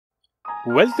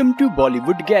Welcome to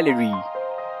Bollywood Gallery.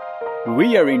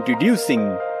 We are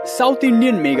introducing South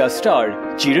Indian megastar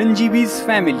Chiranjeevi's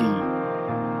family.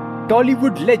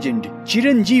 Tollywood legend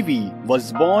Chiranjeevi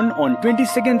was born on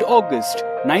 22nd August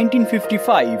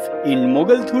 1955 in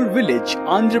Mogalthur village,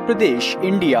 Andhra Pradesh,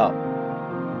 India.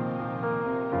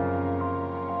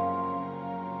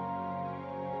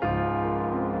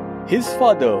 His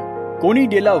father,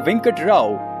 Konidela Venkat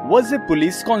Rao, was a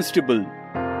police constable.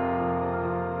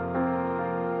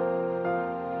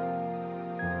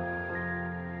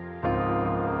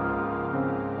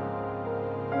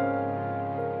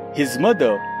 His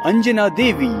mother, Anjana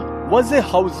Devi, was a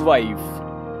housewife.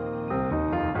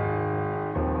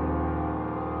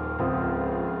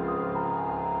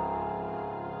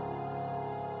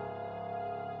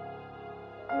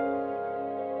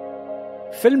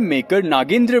 Filmmaker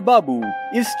Nagendra Babu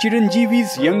is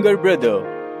Chiranjeevi's younger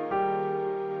brother.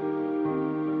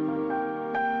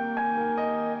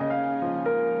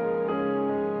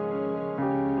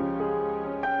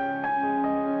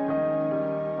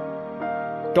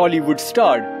 Tollywood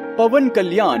star Pawan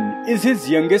Kalyan is his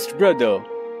youngest brother.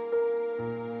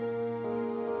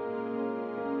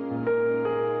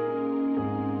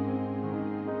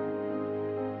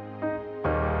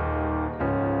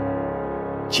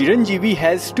 Chiranjeevi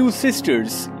has two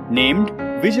sisters named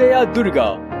Vijaya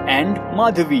Durga and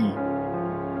Madhavi.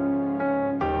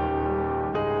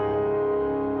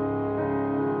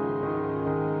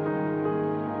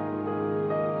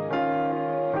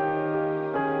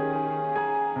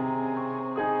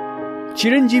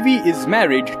 Chiranjeevi is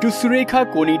married to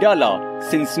Surekha Konidala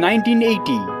since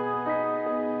 1980.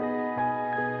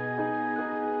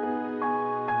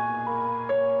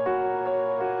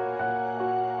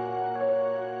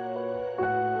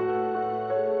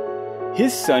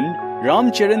 His son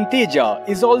Ram Charan Teja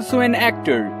is also an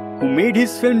actor who made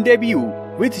his film debut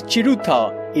with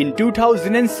Chirutha in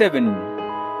 2007.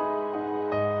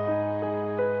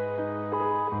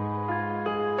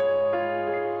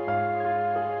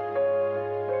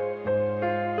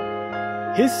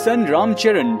 His son Ram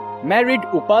Charan married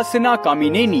Upasana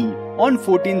Kamineni on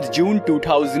 14th June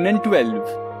 2012.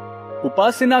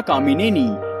 Upasana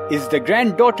Kamineni is the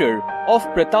granddaughter of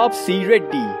Pratap C.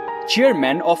 Reddy,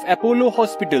 chairman of Apollo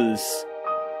Hospitals.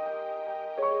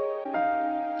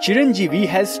 Chiranjeevi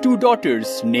has two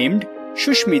daughters named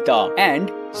Sushmita and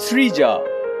Sreeja.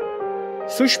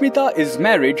 Sushmita is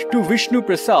married to Vishnu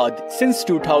Prasad since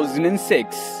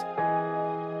 2006.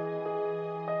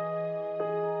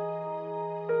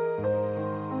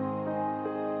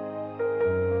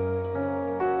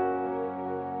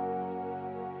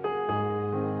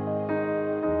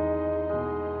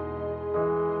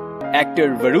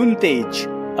 Actor Varun Tej,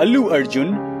 Allu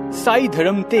Arjun, Sai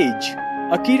Dharam Tej,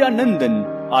 Akira Nandan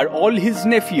are all his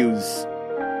nephews.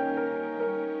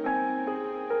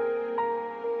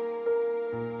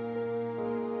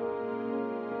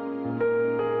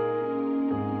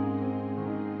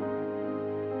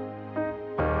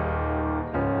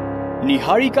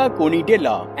 Niharika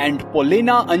Konidela and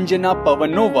Polena Anjana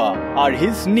Pavanova are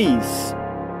his niece.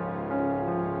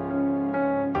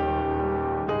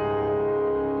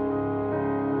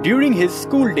 During his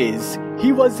school days,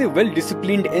 he was a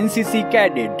well-disciplined NCC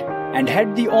cadet and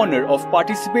had the honor of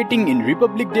participating in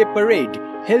Republic Day Parade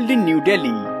held in New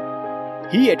Delhi.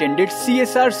 He attended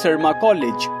CSR Sarma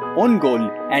College,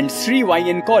 Ongole and Sri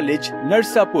YN College,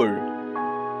 Narsapur.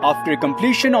 After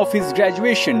completion of his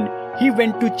graduation, he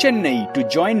went to Chennai to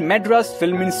join Madras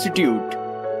Film Institute.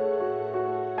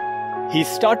 He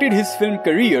started his film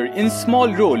career in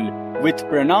small role with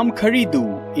Pranam Kharidu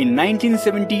in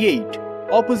 1978.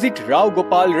 Opposite Rao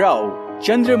Gopal Rao,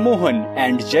 Chandra Mohan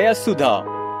and Jaya Sudha.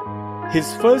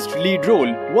 His first lead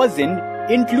role was in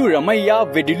Intlu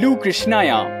Ramayya Vedilu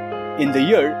Krishnaya in the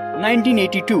year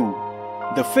 1982.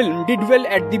 The film did well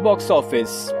at the box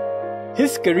office.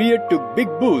 His career took big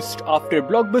boost after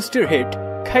blockbuster hit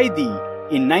Khaidi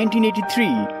in 1983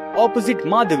 opposite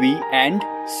Madhavi and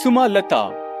Suma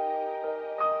Lata.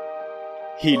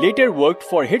 He later worked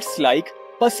for hits like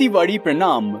Pasivadi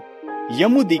Pranam,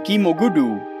 Yamudiki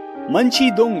Mogudu,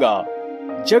 Manchi Donga,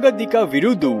 Jagadika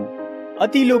Virudu,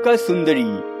 Atiloka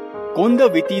Sundari,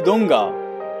 Konda Viti Donga,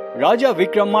 Raja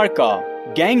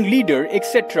Vikramarka, Gang Leader,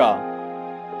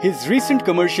 etc. His recent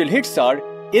commercial hits are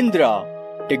Indra,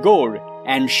 Tagore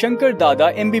and Shankar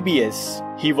Dada MBBS.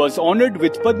 He was honored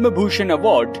with Padma Bhushan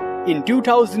Award in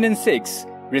 2006,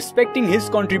 respecting his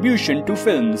contribution to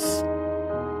films.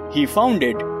 He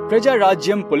founded Praja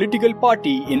Rajyam political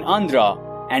party in Andhra,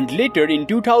 and later in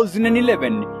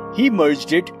 2011, he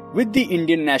merged it with the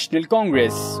Indian National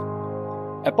Congress.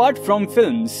 Apart from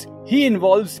films, He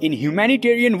involves in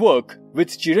humanitarian work with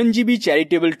Chiranjeevi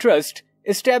Charitable Trust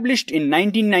established in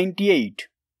 1998.